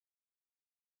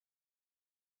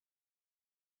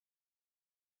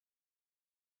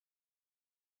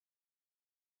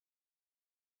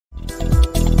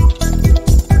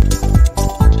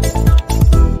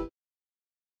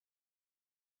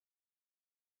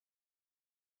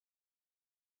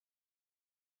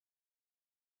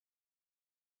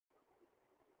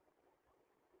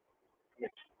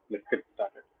Let's get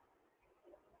started.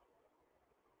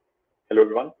 Hello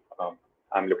everyone,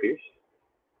 I'm Lokesh.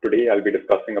 Today I'll be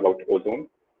discussing about Ozone,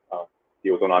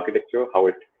 the Ozone architecture, how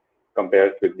it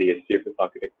compares with the HDFS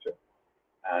architecture,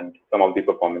 and some of the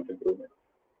performance improvements.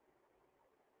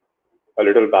 A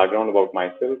little background about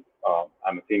myself.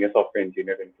 I'm a senior software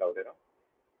engineer in Cloudera.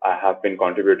 I have been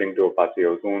contributing to Apache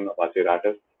Ozone, Apache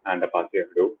Ratus, and Apache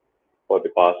Hadoop for the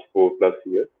past 4+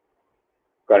 years.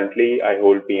 Currently, I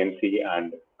hold PMC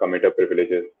and committer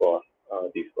privileges for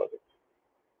these projects.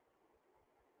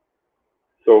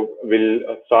 So we'll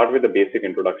start with a basic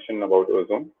introduction about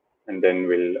Ozone, and then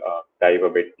we'll dive a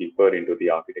bit deeper into the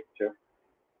architecture.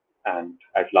 And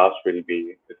at last, we'll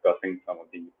be discussing some of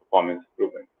the performance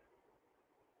improvements.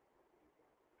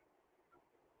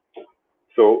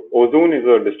 So Ozone is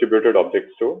a distributed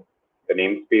object store. The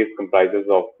namespace comprises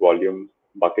of volumes,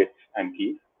 buckets, and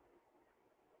keys.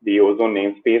 The Ozone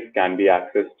namespace can be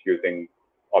accessed using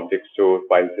object store,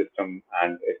 file system,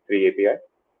 and S3 API.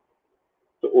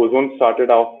 So Ozone started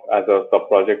off as a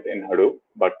sub-project in Hadoop,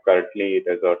 but currently it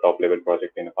is a top-level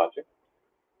project in Apache.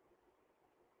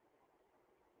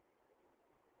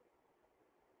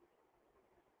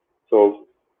 So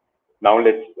now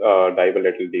let's dive a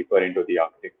little deeper into the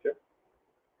architecture.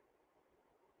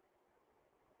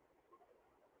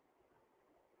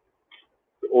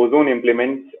 So Ozone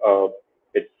implements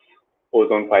its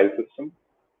Ozone file system,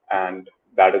 and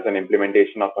that is an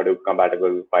implementation of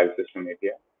Hadoop-compatible file system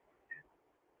API.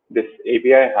 This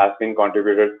API has been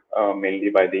contributed mainly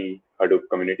by the Hadoop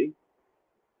community,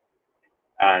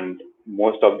 and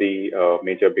most of the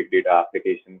major big data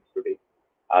applications today,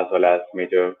 as well as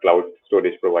major cloud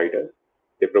storage providers,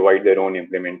 they provide their own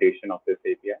implementation of this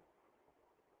API.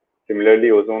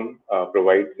 Similarly, Ozone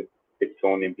provides its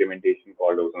own implementation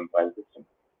called Ozone file system.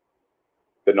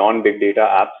 The non-big data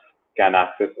apps can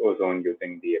access Ozone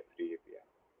using the S3 API.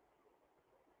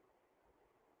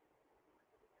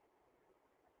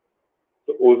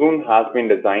 So Ozone has been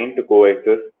designed to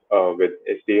coexist with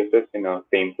HDFS in a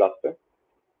same cluster.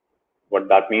 What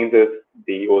that means is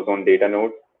the Ozone data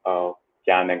nodes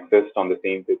can exist on the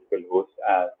same physical host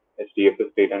as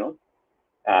HDFS data nodes,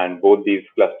 and both these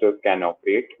clusters can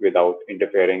operate without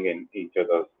interfering in each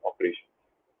other's operations.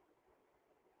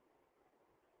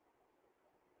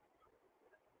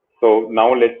 So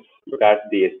now let's look at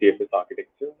the HDFS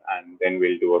architecture, and then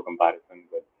we'll do a comparison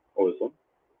with Ozone.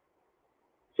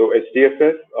 So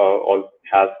HDFS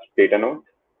has data nodes.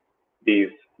 These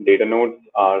data nodes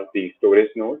are the storage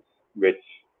nodes which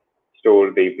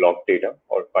store the block data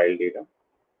or file data.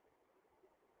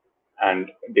 And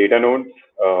data nodes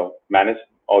manage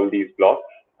all these blocks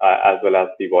as well as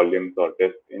the volumes or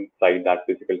disks inside that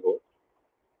physical host.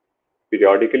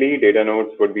 Periodically, data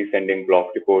nodes would be sending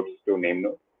block reports to name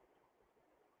nodes.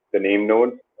 The name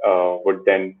nodes would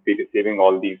then be receiving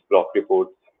all these block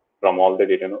reports from all the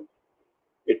data nodes.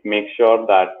 It makes sure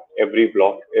that every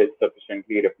block is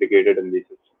sufficiently replicated in the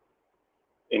system.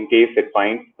 In case it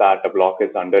finds that a block is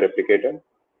under-replicated,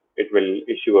 it will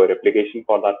issue a replication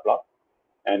for that block.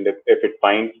 And if it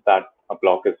finds that a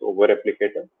block is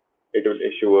over-replicated, it will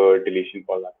issue a deletion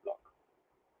for that block.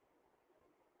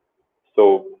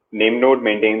 So name node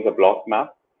maintains a block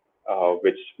map,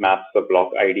 which maps the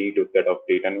block ID to set of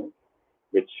data nodes,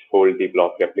 which hold the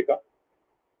block replica.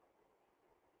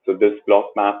 So this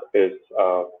block map is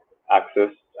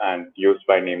accessed and used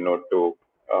by name node to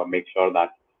make sure that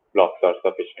blocks are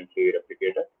sufficiently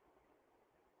replicated.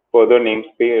 Further,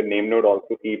 name node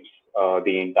also keeps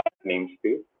the entire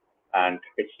namespace, and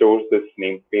it stores this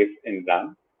namespace in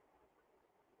RAM.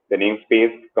 The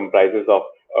namespace comprises of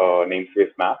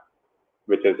namespace map,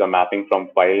 which is a mapping from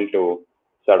file to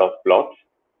set of blocks.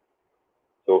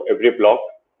 So every block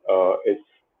is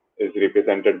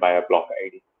represented by a block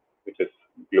ID, which is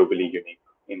globally unique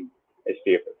in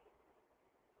HDFS.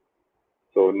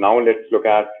 So now let's look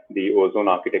at the Ozone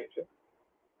architecture.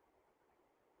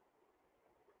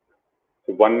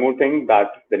 So one more thing, that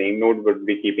the name node would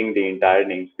be keeping the entire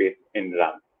namespace in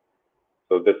RAM.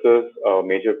 So this is a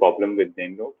major problem with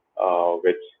name node,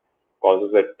 which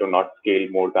causes it to not scale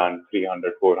more than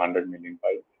 300, 400 million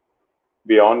files.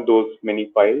 Beyond those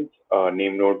many files,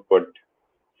 name node would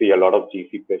see a lot of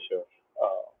GC pressure,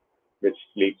 which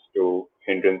leads to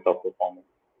hindrance of performance.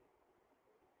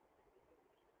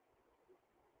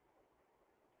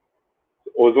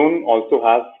 Ozone also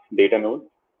has data nodes.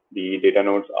 The data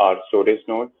nodes are storage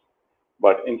nodes,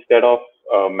 but instead of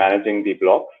managing the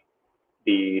blocks,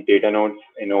 the data nodes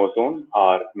in Ozone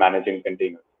are managing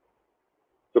containers.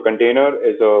 So container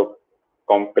is a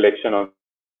collection of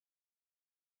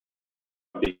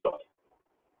these blocks,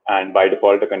 and by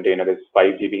default, a container is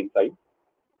 5 GB in size.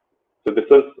 So this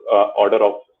is order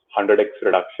of 100x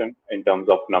reduction in terms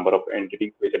of number of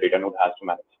entities which a data node has to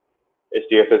manage.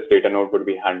 HDFS data node would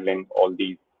be handling all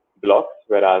these blocks,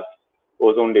 whereas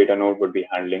Ozone data node would be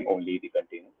handling only the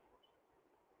containers.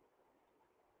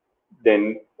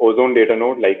 Then Ozone data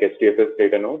node, like HDFS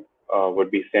data node,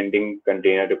 would be sending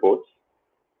container reports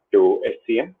to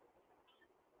SCM.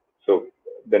 So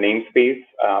the namespace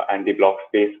and the block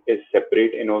space is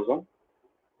separate in Ozone.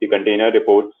 The container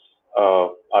reports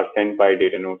are sent by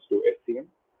data nodes to SCM,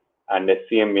 and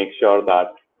SCM makes sure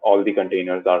that all the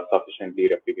containers are sufficiently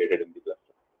replicated in the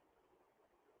cluster.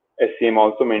 SCM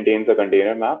also maintains a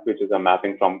container map, which is a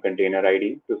mapping from container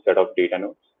ID to set of data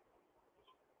nodes.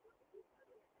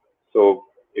 So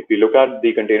if you look at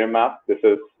the container map, this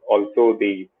is also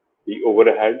the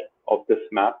overhead of this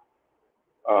map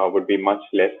would be much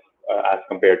less as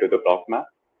compared to the block map,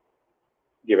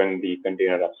 given the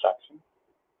container abstraction.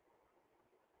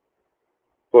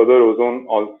 Further, Ozone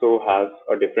also has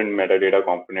a different metadata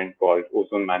component called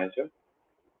Ozone Manager.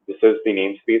 This is the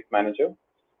namespace manager.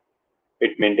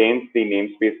 It maintains the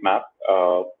namespace map.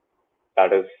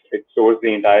 That is, it stores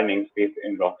the entire namespace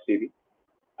in RocksDB,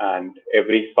 and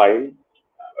every file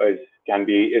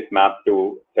is mapped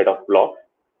to a set of blocks.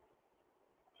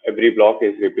 Every block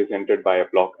is represented by a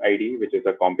block ID, which is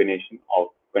a combination of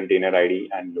container ID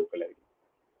and local ID.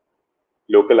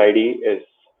 Local ID is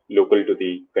local to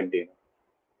the container.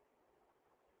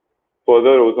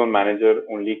 Further, Ozone Manager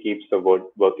only keeps the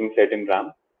working set in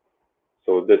RAM.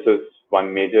 So this is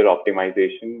one major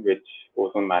optimization which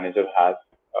Ozone Manager has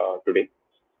today.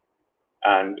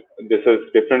 And this is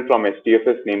different from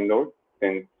HDFS name node,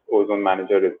 since Ozone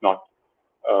Manager is not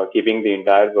keeping the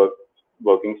entire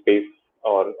working space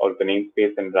or the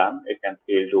namespace in RAM. It can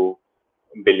scale to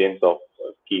billions of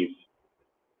keys.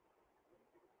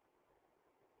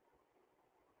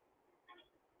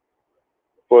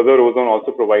 Further, Ozone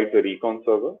also provides a recon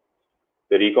server.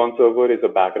 The recon server is a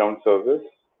background service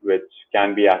which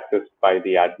can be accessed by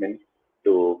the admin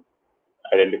to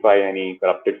identify any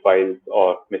corrupted files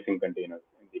or missing containers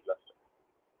in the cluster.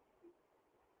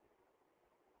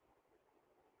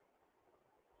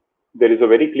 There is a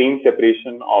very clean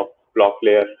separation of block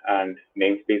layer and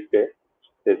namespace layer.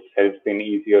 This helps in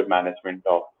easier management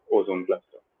of Ozone cluster.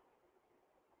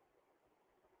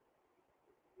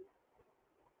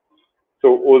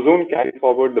 So Ozone carries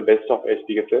forward the best of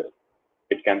HDFS.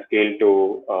 It can scale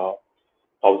to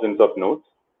thousands of nodes.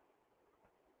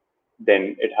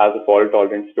 Then it has a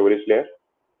fault-tolerant storage layer.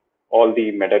 All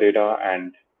the metadata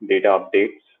and data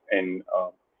updates in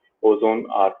Ozone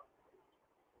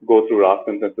go through RAS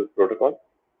consensus protocol.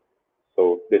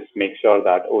 So this makes sure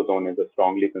that Ozone is a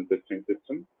strongly consistent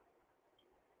system.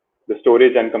 The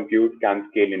storage and compute can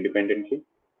scale independently.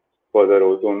 Further,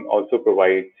 Ozone also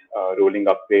provides rolling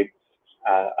upgrades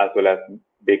as well as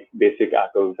basic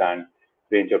ACLs and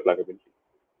ranger pluggability.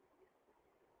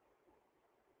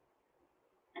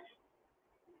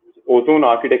 Ozone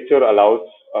architecture allows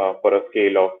for a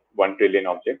scale of 1 trillion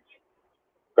objects.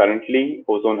 Currently,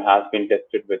 Ozone has been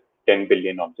tested with 10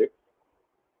 billion objects.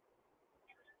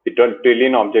 The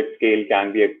trillion object scale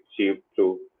can be achieved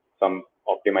through some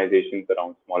optimizations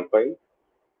around small files.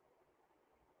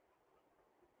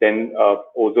 Then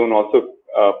Ozone also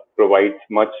provides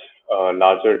much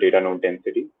larger data node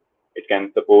density. It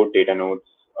can support data nodes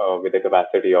with a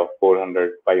capacity of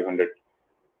 400, 500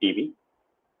 TB,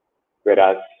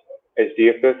 whereas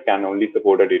HDFS can only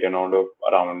support a data node of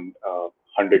around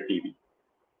 100 TB.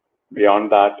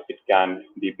 Beyond that, it can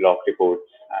deblock reports,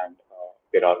 and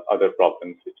there are other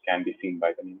problems which can be seen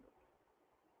by the name.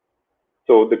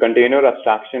 So the container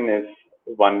abstraction is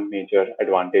one major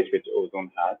advantage which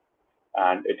Ozone has,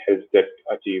 and it helps it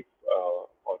achieve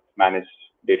or manage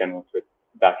data nodes with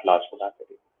that large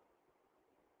capacity.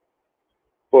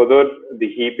 Further, the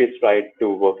heap is tied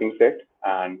to working set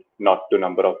and not to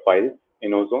number of files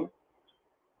in Ozone.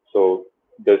 So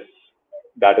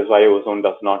that is why Ozone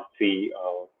does not see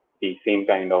the same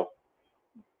kind of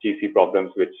GC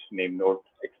problems which name node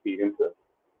experiences.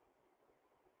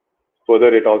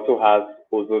 Further, it also has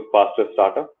Ozone faster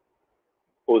startup.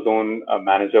 Ozone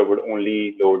Manager would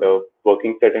only load a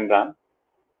working set in RAM,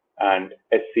 and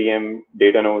SCM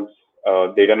data nodes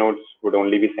would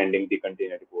only be sending the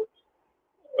container reports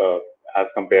as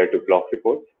compared to block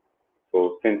reports.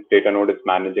 So since data node is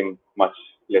managing much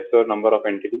lesser number of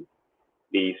entities,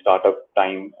 the startup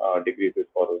time decreases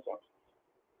for Ozone.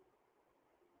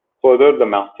 Further, the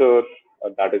master,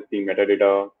 that is the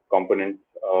metadata component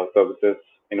services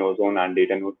in Ozone and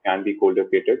data nodes, can be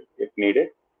co-located if needed.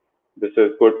 This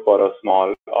is good for a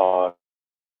small or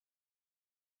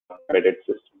embedded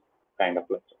system kind of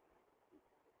cluster.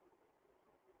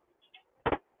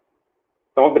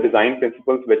 Some of the design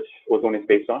principles which Ozone is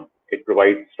based on, it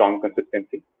provides strong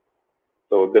consistency.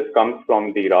 So this comes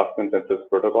from the RAS consensus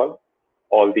protocol.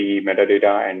 All the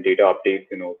metadata and data updates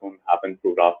in Ozone happen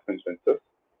through RAS consensus.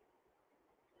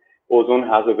 Ozone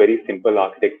has a very simple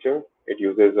architecture. It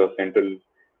uses a central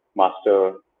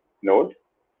master node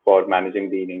for managing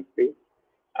the namespace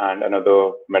and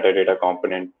another metadata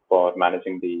component for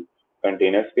managing the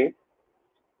container space.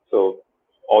 So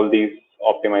all these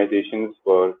optimizations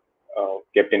were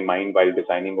kept in mind while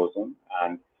designing Ozone,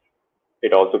 and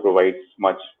it also provides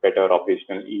much better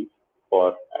operational ease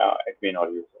for admin or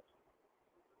users.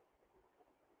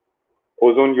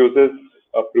 Ozone uses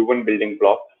proven building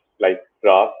blocks like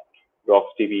RAS,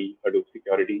 RocksDB, Hadoop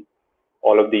security.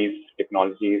 All of these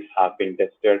technologies have been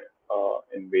tested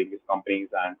in various companies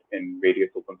and in various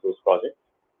open source projects.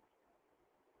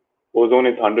 Ozone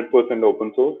is 100%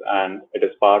 open source and it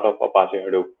is part of Apache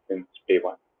Hadoop since day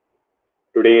one.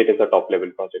 Today, it is a top level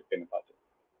project in Apache.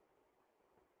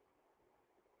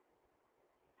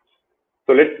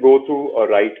 So let's go through a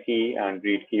write key and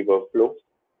read key workflow.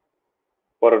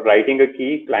 For writing a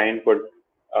key, client would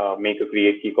make a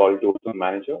create key call to Ozone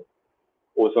Manager.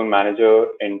 Ozone Manager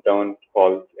in turn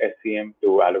calls SCM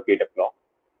to allocate a block.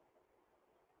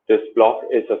 This block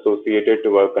is associated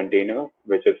to a container,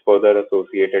 which is further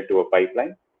associated to a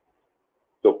pipeline.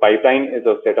 So pipeline is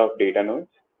a set of data nodes,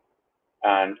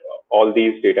 and all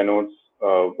these data nodes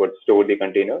would store the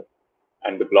container,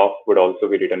 and the block would also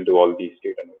be written to all these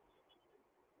data nodes.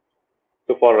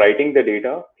 So for writing the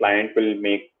data, client will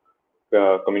make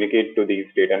communicate to these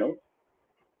data nodes,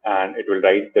 and it will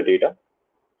write the data.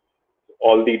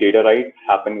 All the data writes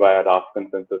happen via RAS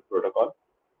consensus protocol.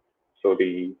 So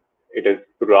it is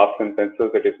through RAS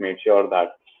consensus, it is made sure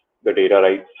that the data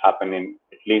writes happen in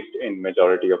at least in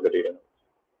majority of the data nodes.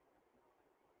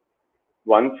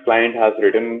 Once client has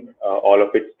written all of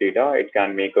its data, it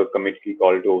can make a commit key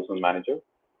call to Ozone Manager,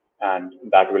 and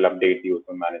that will update the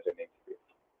Ozone Manager namespace.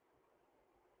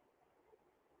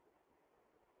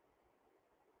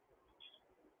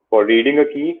 For reading a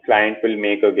key, client will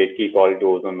make a get key call to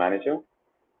Ozone Manager.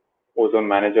 Ozone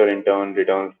Manager in turn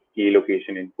returns key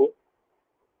location info.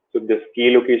 So this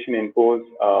key location infos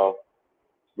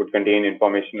would contain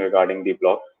information regarding the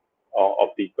blocks of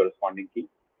the corresponding key.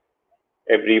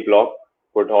 Every block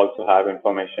would also have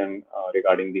information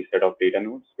regarding the set of data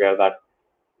nodes where that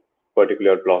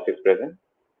particular block is present.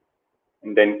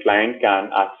 And then client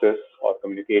can access or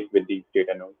communicate with these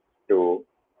data nodes to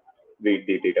read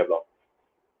the data block.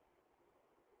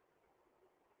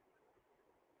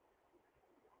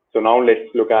 So now let's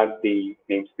look at the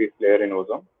namespace layer in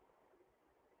Ozone.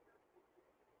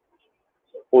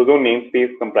 Ozone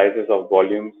namespace comprises of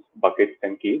volumes, buckets,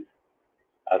 and keys,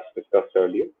 as discussed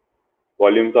earlier.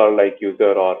 Volumes are like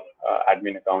user or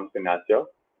admin accounts in Azure.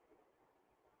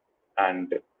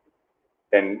 And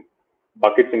then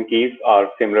buckets and keys are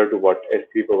similar to what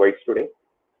S3 provides today.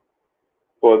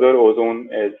 Further, Ozone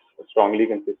is a strongly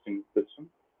consistent system.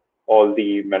 All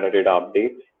the metadata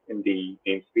updates in the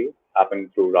namespace happen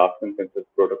through RAS consensus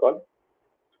protocol.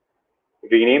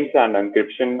 Renames and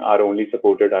encryption are only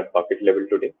supported at bucket level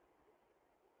today.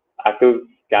 Actives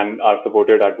are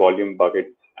supported at volume,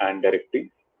 buckets, and directories.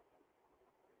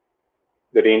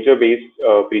 The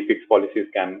ranger-based prefix policies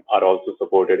are also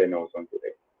supported in Ozone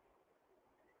today.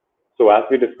 So as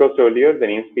we discussed earlier, the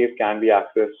namespace can be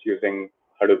accessed using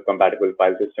Hadoop compatible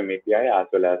file system API as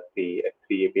well as the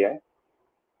S3 API.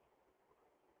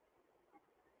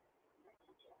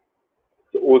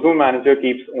 So Ozone Manager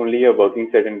keeps only a working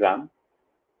set in RAM,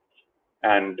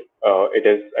 and it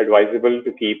is advisable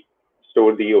to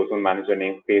store the Ozone Manager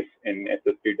namespace in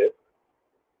SSD disk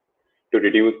to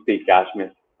reduce the cache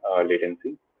miss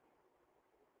latency.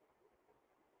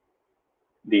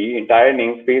 The entire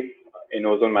namespace in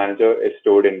Ozone Manager is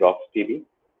stored in RocksDB,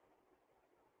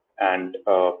 and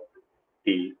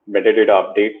the metadata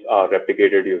updates are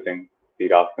replicated using the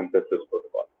RAS consensus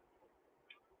protocol.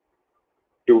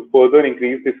 To further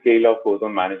increase the scale of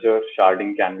Ozone Manager,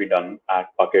 sharding can be done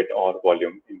at bucket or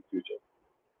volume in future.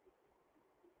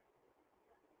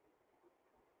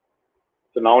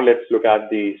 So now let's look at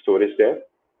the storage layer.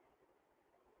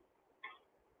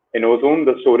 In Ozone,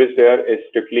 the storage layer is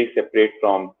strictly separate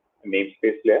from the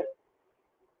namespace layer.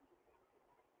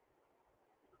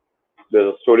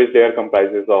 The storage layer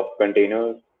comprises of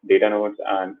containers, data nodes,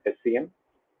 and SCM.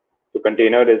 So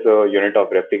container is a unit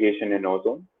of replication in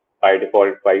Ozone, by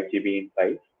default 5 GB in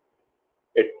size.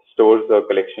 It stores a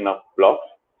collection of blocks.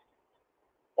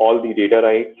 All the data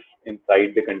writes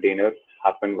inside the container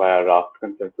happen via RAS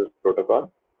consensus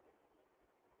protocol.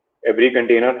 Every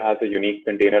container has a unique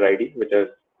container ID, which is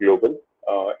global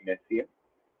in SCM.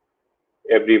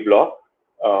 Every block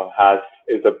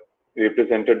is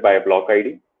represented by a block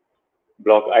ID.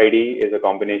 Block ID is a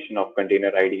combination of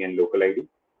container ID and local ID.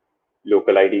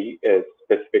 Local ID is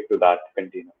specific to that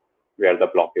container where the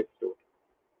block is stored.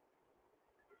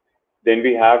 Then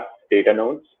we have data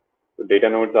nodes. So data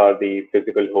nodes are the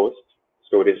physical host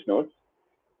storage nodes.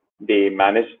 They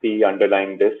manage the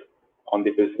underlying disk on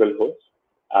the physical host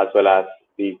as well as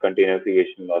the container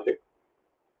creation logic.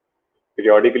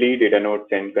 Periodically, data nodes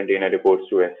send container reports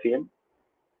to SCM,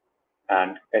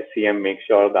 and SCM makes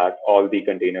sure that all the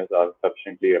containers are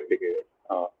sufficiently replicated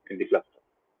in the cluster.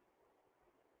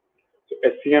 So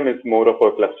SCM is more of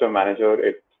a cluster manager.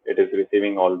 It is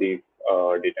receiving all these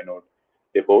data node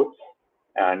reports,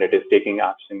 and it is taking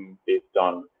action based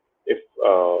on if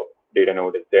data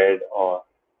node is dead or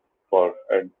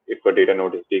if a data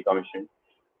node is decommissioned,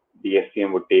 the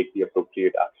SCM would take the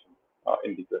appropriate action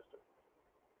in the cluster.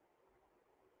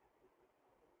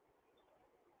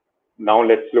 Now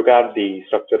let's look at the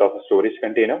structure of a storage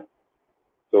container.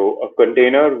 So a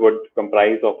container would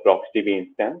comprise of RocksDB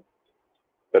instance.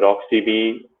 The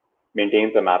RocksDB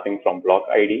maintains a mapping from block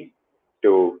ID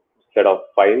to set of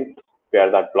files where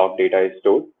that block data is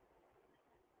stored.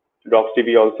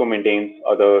 RocksDB also maintains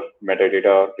other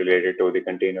metadata related to the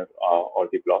container or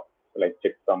the block, like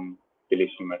checksum,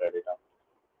 deletion metadata.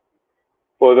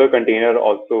 Further, container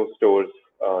also stores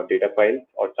data files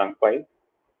or chunk files.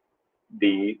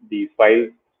 These files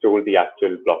store the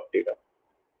actual block data.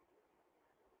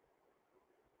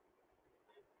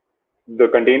 The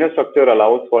container structure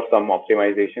allows for some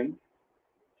optimization.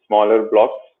 Smaller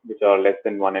blocks, which are less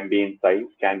than 1 MB in size,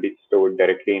 can be stored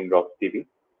directly in RocksDB.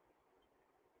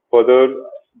 Further,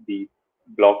 the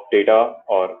block data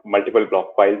or multiple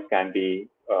block files can be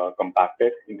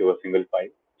compacted into a single file.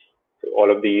 So all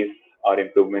of these are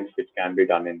improvements which can be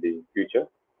done in the future.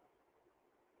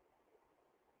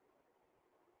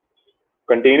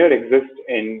 Container exists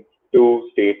in two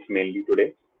states mainly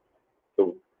today.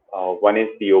 So one is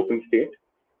the open state.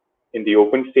 In the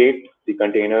open state, the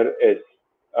container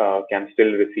can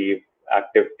still receive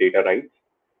active data writes.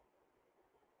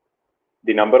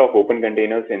 The number of open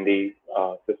containers in the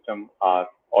system are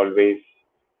always,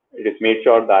 it is made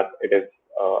sure that it is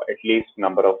at least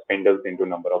number of spindles into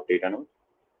number of data nodes.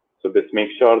 So this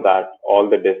makes sure that all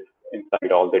the disks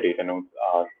inside all the data nodes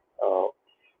are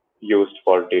used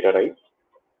for data writes.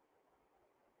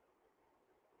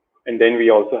 And then we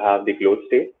also have the closed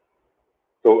state.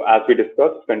 So as we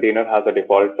discussed, container has a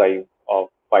default size of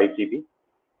 5 GB.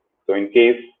 So in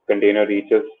case container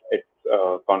reaches its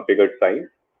configured size,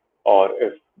 or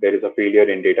if there is a failure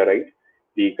in data write,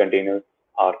 the containers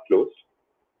are closed.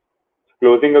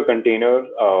 Closing a container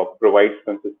provides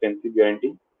consistency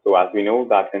guarantee. So as we know,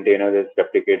 that container is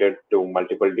replicated to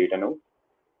multiple data nodes,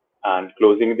 and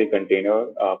closing the container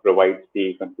provides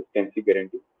the consistency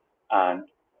guarantee, and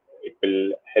it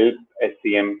will help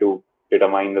SCM to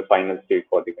determine the final state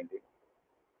for the container.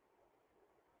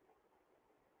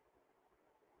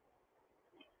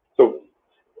 So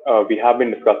we have been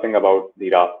discussing about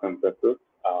the RAS consensus.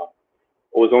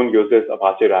 Ozone uses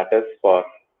Apache Ratus for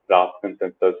RAS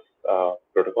consensus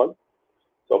protocol.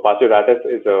 So Apache Ratus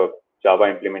is a Java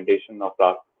implementation of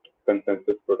RAS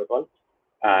consensus protocol,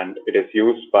 and it is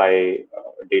used by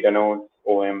data nodes,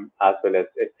 OM, as well as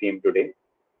SCM today.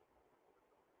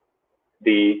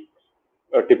 The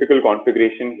typical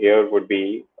configuration here would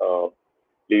be a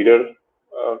leader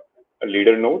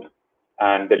node,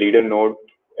 and the leader node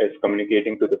is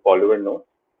communicating to the follower node.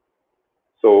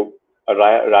 So a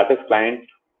Ratus client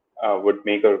would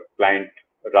make a client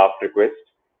raft request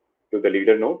to the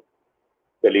leader node.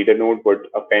 The leader node would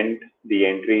append the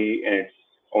entry in its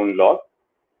own log.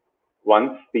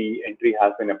 Once the entry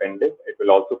has been appended, it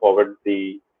will also forward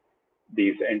these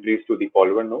entries to the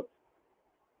follower node.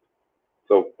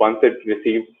 So once it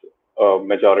receives a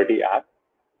majority act,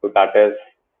 so that is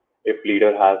if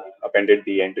leader has appended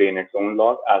the entry in its own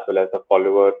log, as well as the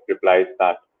follower replies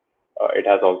that it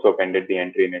has also appended the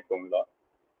entry in its own log,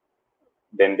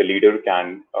 then the leader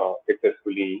can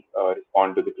successfully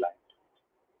respond to the client.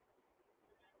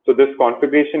 So this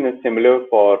configuration is similar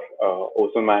for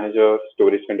Ozone Manager,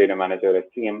 Storage Container Manager,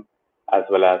 SCM, as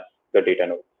well as the data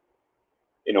node.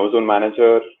 In Ozone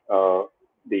Manager,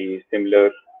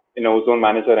 in Ozone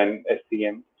Manager and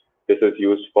SCM, this is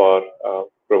used for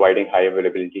providing high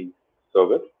availability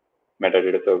service,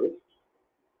 metadata service.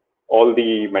 All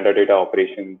the metadata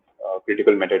operations,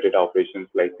 critical metadata operations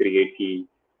like create key,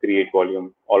 create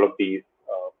volume, all of these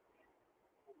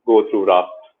go through RAS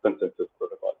consensus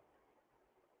protocol.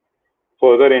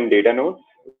 Further, in data nodes,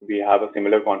 we have a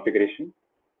similar configuration.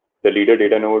 The leader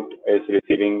data node is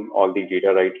receiving all the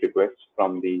data write requests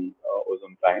from the Ozone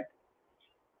Ozone client.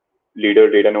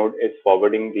 Leader data node is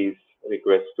forwarding these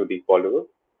requests to the follower.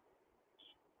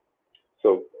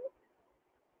 So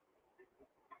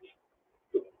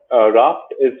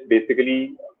Raft is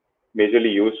basically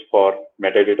majorly used for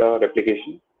metadata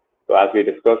replication. So as we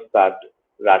discussed that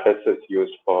Ratus is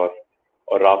used for,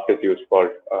 or Raft is used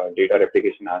for data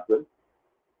replication as well.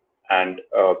 And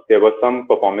there were some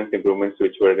performance improvements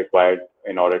which were required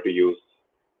in order to use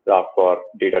Raft for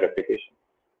data replication.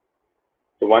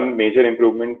 So one major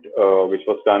improvement which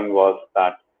was done was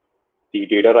that the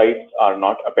data writes are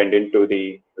not appended to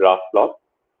the Raft block.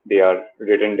 They are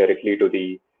written directly to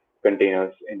the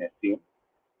containers in SCM.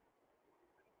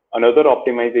 Another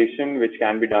optimization which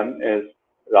can be done is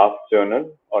Raft journal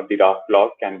or the Raft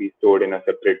block can be stored in a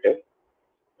separate disk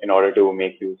in order to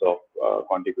make use of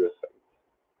contiguous files.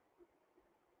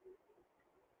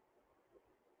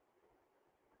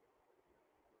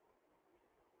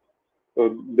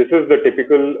 So this is the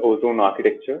typical Ozone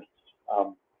architecture.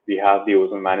 We have the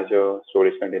Ozone manager,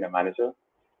 storage container manager,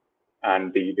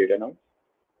 and the data nodes.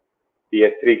 The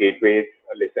S3 gateways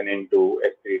listen into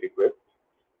S3 requests.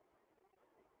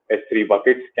 S3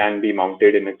 buckets can be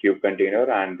mounted in a kube container,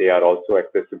 and they are also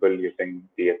accessible using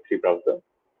the S3 browser.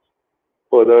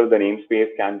 Further, the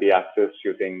namespace can be accessed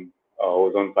using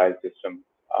Ozone file system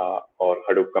or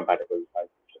Hadoop compatible file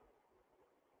system.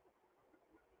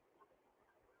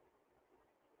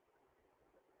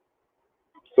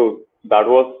 So that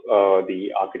was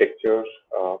the architecture.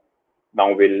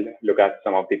 Now we'll look at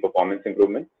some of the performance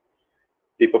improvements.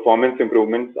 The performance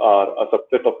improvements are a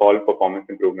subset of all performance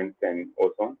improvements in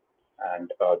Ozone,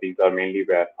 and these are mainly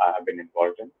where I have been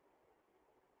involved in.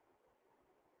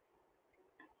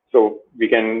 So we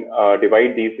can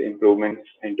divide these improvements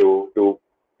into two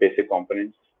basic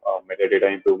components,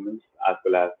 metadata improvements as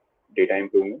well as data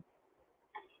improvements.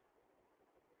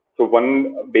 So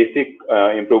one basic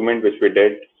improvement which we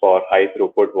did for high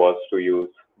throughput was to use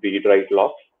read-write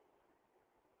locks.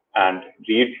 And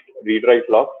read-write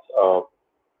locks,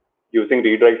 using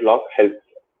read-write lock helps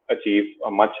achieve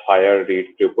a much higher read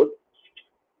throughput.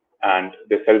 And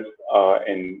this helps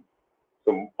in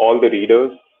so all the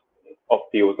readers of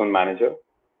the Ozone manager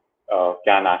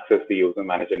can access the Ozone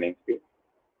manager namespace.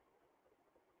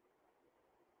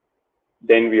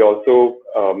 Then we also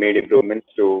made improvements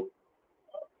to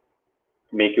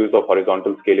make use of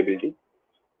horizontal scalability.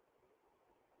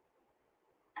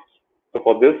 So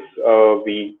for this,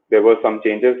 there were some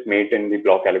changes made in the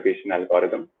block allocation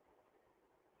algorithm.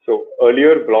 So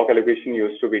earlier, block allocation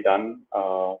used to be done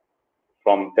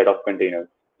from set of containers.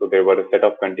 So there were a set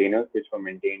of containers which were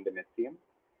maintained in SCM.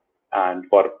 And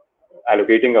for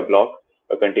allocating a block,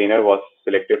 a container was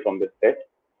selected from the set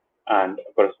and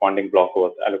a corresponding block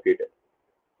was allocated.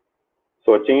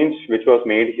 So a change which was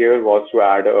made here was to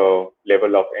add a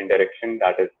level of indirection,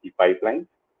 that is the pipeline.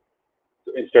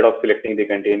 So instead of selecting the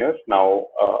containers, now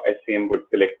SCM would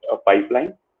select a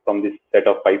pipeline from this set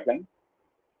of pipelines.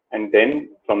 And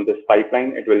then from this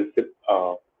pipeline, it will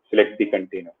select the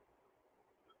container.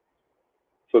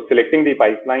 So selecting the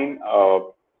pipeline,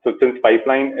 so since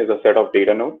pipeline is a set of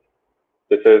data nodes,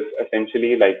 this is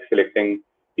essentially like selecting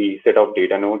the set of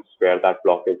data nodes where that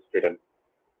block is written.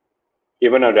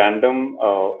 Even a random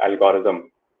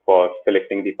algorithm for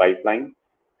selecting the pipeline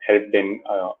helped in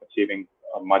achieving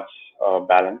a much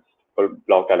balanced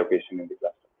block allocation in the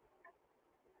cluster.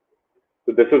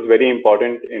 So this is very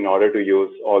important in order to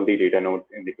use all the data nodes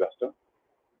in the cluster.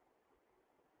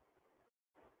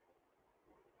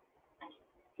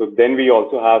 So then we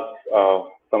also have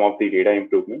some of the data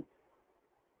improvements.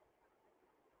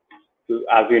 So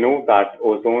as we know that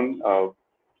Ozone,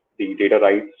 the data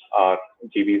writes are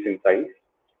GBs in size,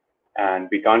 and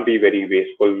we can't be very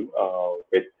wasteful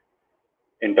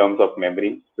in terms of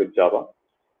memory with Java.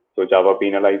 So Java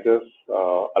penalizes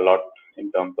a lot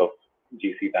in terms of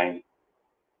GC time.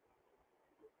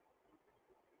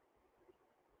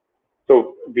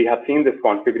 So we have seen this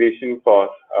configuration for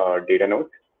data nodes.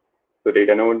 So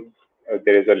data nodes,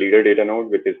 there is a leader data node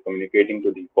which is communicating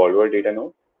to the follower data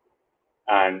node,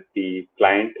 and the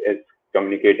client is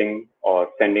communicating or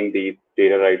sending the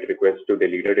data write request to the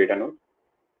leader data node.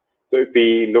 So if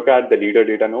we look at the leader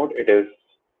data node, it is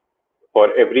for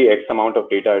every X amount of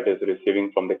data it is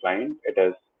receiving from the client, it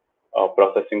is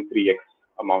processing 3X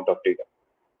amount of data,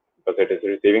 because it is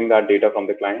receiving that data from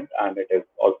the client and it is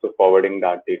also forwarding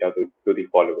that data to the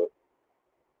follower.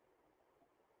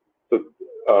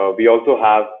 So we also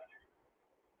have,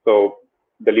 so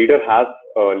the leader has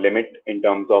a limit in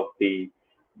terms of the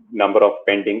number of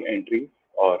pending entries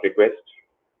or requests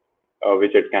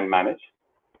which it can manage.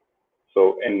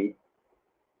 So in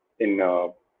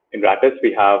Ratus,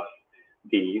 we have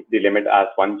the limit as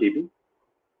 1 GB.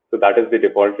 So that is the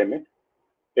default limit.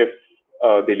 If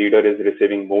the leader is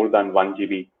receiving more than 1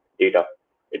 GB data,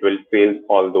 it will fail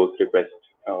all those requests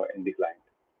in the client.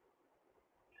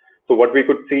 So what we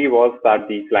could see was that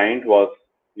the client was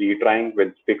retrying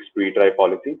with fixed retry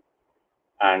policy,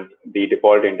 and the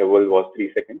default interval was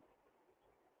 3 seconds.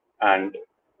 And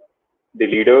the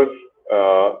leader,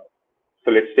 so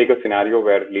let's take a scenario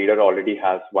where leader already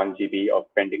has 1 GB of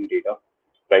pending data,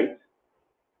 right?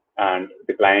 And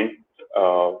the client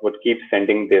would keep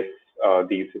sending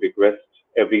these requests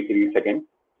every 3 seconds,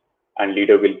 and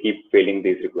leader will keep failing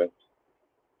these requests.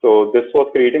 So this was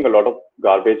creating a lot of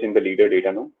garbage in the leader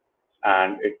data node,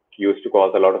 and it used to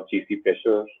cause a lot of GC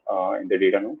pressure in the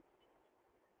data node.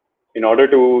 In order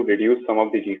to reduce some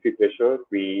of the GC pressure,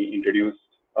 we introduced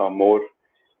more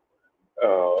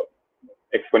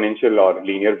exponential or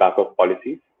linear backup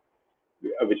policies,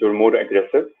 which were more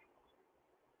aggressive.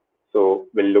 So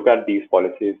we'll look at these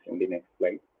policies in the next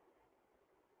slide.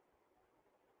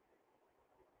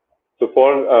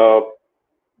 So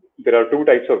there are two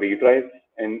types of retries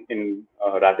in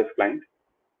Ratis client.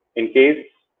 In case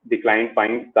the client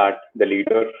finds that the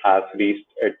leader has reached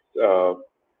its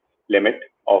limit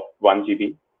of 1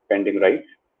 GB pending writes,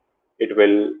 it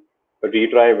will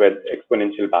retry with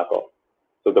exponential backup.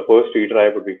 So the first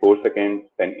retry would be 4 seconds,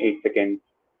 then 8 seconds,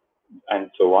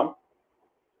 and so on.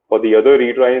 For the other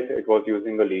retries, it was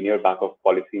using a linear backup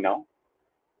policy now.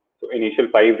 So initial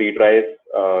 5 retries,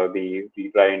 the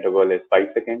retry interval is 5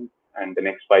 seconds, and the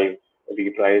next 5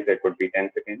 retries, it would be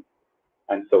 10 seconds,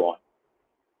 and so on.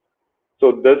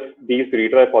 So these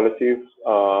retry policies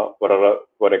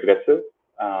were aggressive,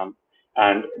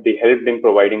 and they helped in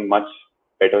providing much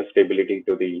better stability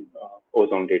to the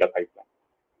Ozone data pipeline.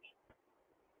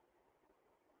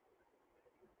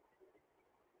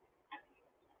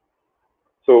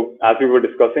 So as we were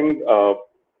discussing,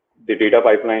 the data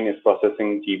pipeline is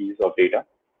processing GBs of data,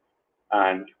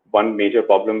 and one major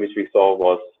problem which we saw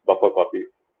was buffer copies.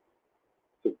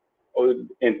 So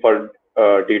for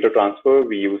data transfer,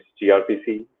 we use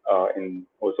gRPC in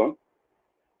Ozone,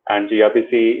 and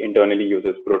gRPC internally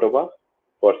uses protobuf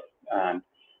and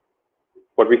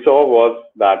what we saw was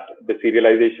that the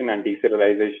serialization and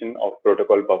deserialization of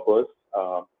protocol buffers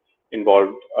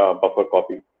involved buffer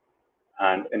copy.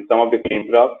 And in some of the frame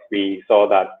graphs, we saw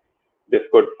that this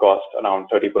could cost around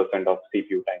 30% of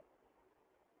CPU time.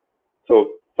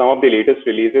 So some of the latest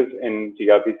releases in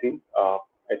gRPC,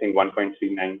 I think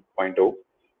 1.39.0,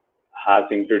 has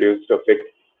introduced a fix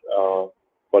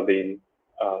for the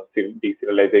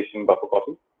deserialization buffer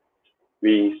copy.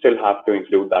 We still have to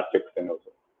include that fix in also.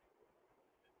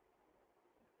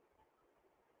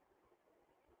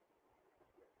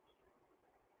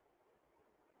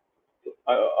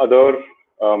 Other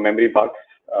memory bugs,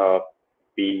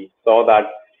 we saw that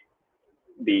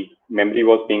the memory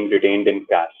was being retained in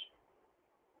cache.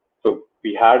 So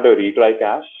we had a retry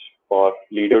cache for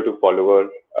leader to follower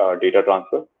data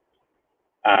transfer,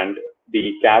 and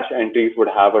the cache entries would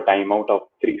have a timeout of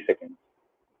 3 seconds.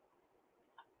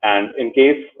 And in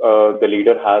case the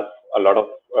leader has a lot of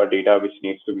data which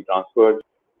needs to be transferred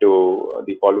to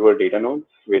the follower data nodes,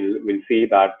 we'll see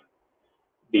that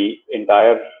the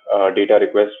entire data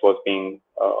request was being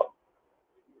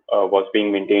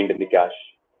maintained in the cache.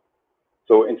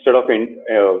 So instead of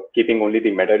keeping only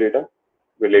the metadata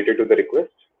related to the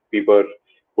request, we were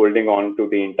holding on to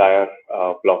the entire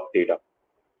block data.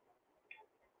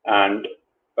 And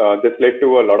this led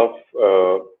to a lot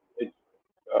of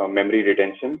memory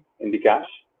retention in the cache,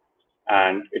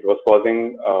 and it was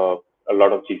causing a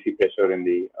lot of GC pressure in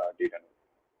the data node.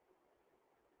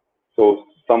 So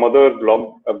some other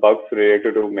bugs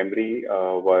related to memory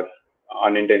were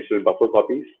unintentional buffer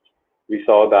copies. We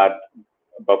saw that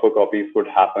buffer copies would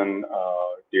happen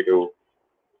due to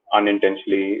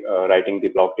unintentionally writing the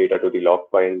block data to the log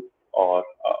file or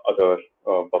other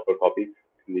buffer copies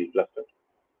in the cluster.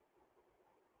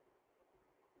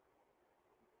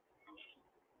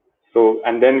 So,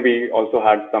 and then we also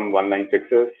had some one-line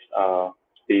fixes.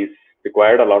 These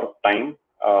required a lot of time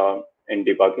in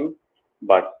debugging,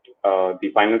 but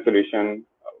the final solution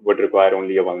would require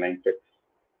only a one-line fix.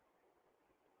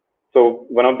 So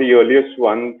one of the earliest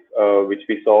ones which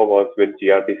we saw was with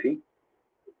gRPC,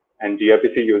 and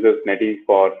gRPC uses Netty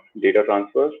for data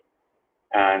transfer.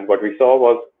 And what we saw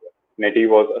was Netty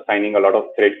was assigning a lot of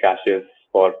thread caches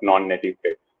for non-Netty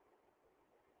threads.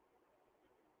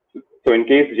 So in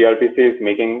case gRPC is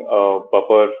making a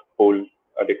buffer hold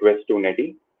a request to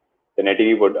Netty, the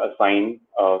Netty would assign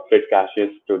thread caches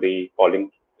to the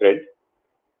calling thread.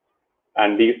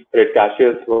 And these thread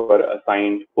caches were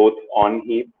assigned both on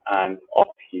heap and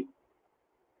off heap.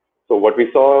 So what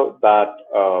we saw that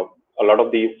a lot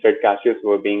of these thread caches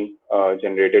were being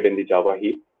generated in the Java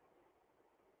heap,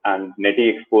 and Netty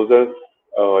exposes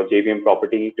JVM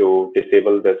property to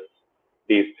disable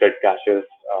these thread caches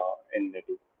in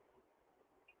Netty.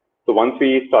 So once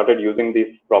we started using this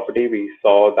property, we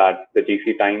saw that the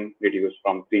GC time reduced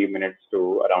from 3 minutes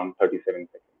to around 37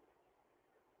 seconds.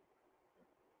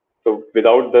 So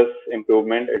without this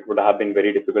improvement, it would have been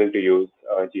very difficult to use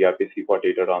gRPC for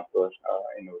data transfer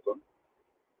in Ozone.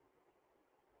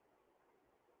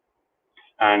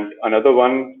 And another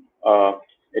one,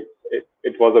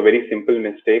 it was a very simple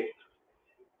mistake.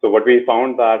 So what we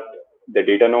found that the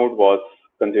data node was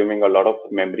consuming a lot of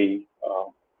memory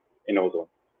in Ozone.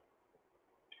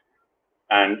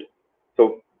 And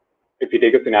so if you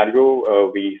take a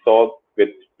scenario, we saw with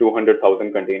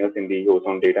 200,000 containers in the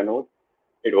Ozone data node,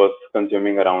 it was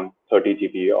consuming around 30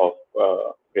 GB of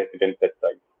resident set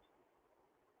size.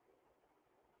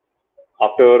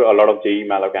 After a lot of JE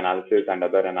malloc analysis and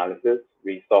other analysis,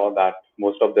 we saw that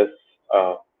most of this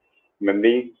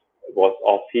memory was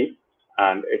off heap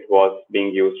and it was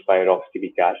being used by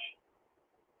RocksDB cache.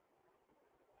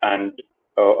 And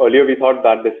earlier we thought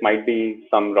that this might be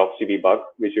some RocksDB bug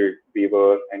which we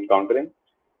were encountering,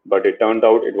 but it turned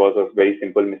out it was a very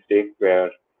simple mistake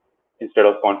where instead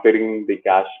of configuring the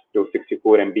cache to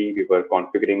 64 MB, we were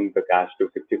configuring the cache to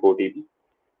 64 TB.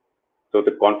 So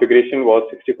the configuration was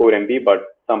 64 MB,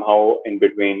 but somehow in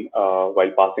between,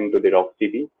 while passing to the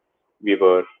RocksDB, we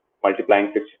were multiplying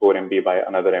 64 MB by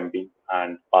another MB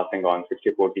and passing on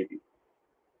 64 TB.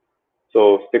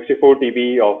 So 64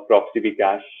 TB of RocksDB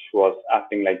cache was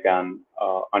acting like an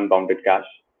unbounded cache.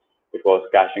 It was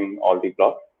caching all the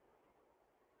blocks.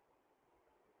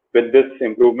 With this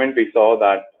improvement, we saw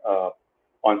that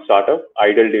on startup,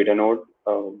 idle data node,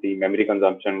 the memory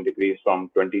consumption decreased from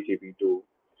 20 GB to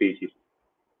 3 GB.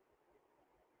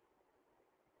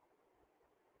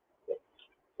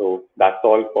 So that's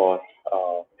all for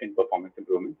in performance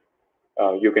improvement.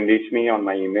 You can reach me on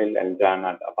my email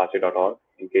ljan@apache.org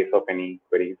in case of any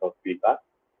queries or feedback.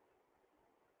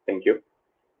 Thank you.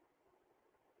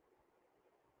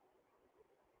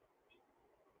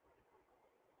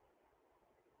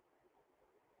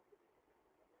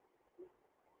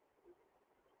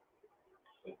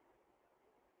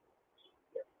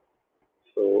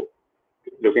 So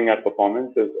looking at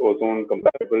performance, is Ozone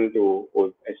compatible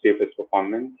to HDFS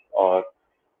performance or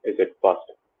is it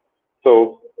faster?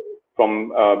 So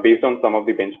from based on some of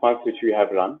the benchmarks which we have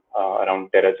run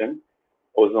around TerraGen,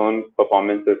 Ozone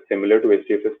performance is similar to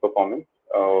HDFS performance.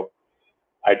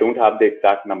 I don't have the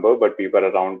exact number, but we were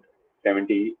around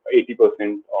 70,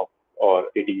 80% of, or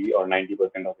 80 or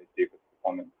 90% of HDFS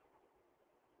performance.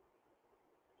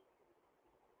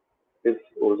 Is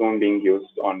Ozone being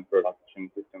used on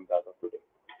production systems as of today?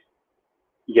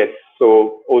 Yes.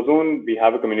 So Ozone, we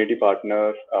have a community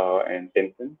partner in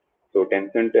Tencent. So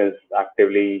Tencent is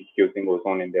actively using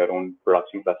Ozone in their own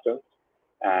production cluster.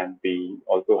 And we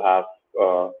also have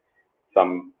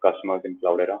some customers in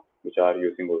Cloudera which are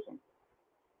using Ozone.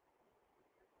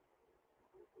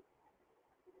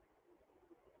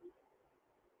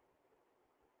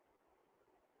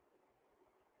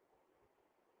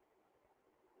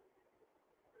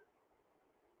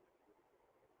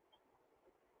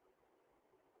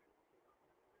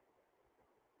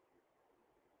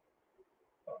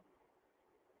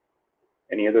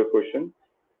 Any other questions?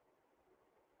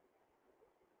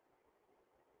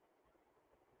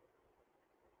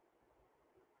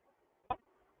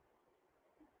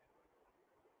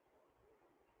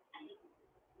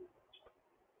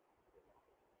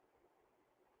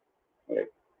 All right.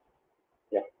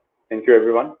 Yeah. Thank you,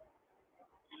 everyone.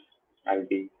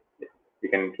 We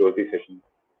can close the session.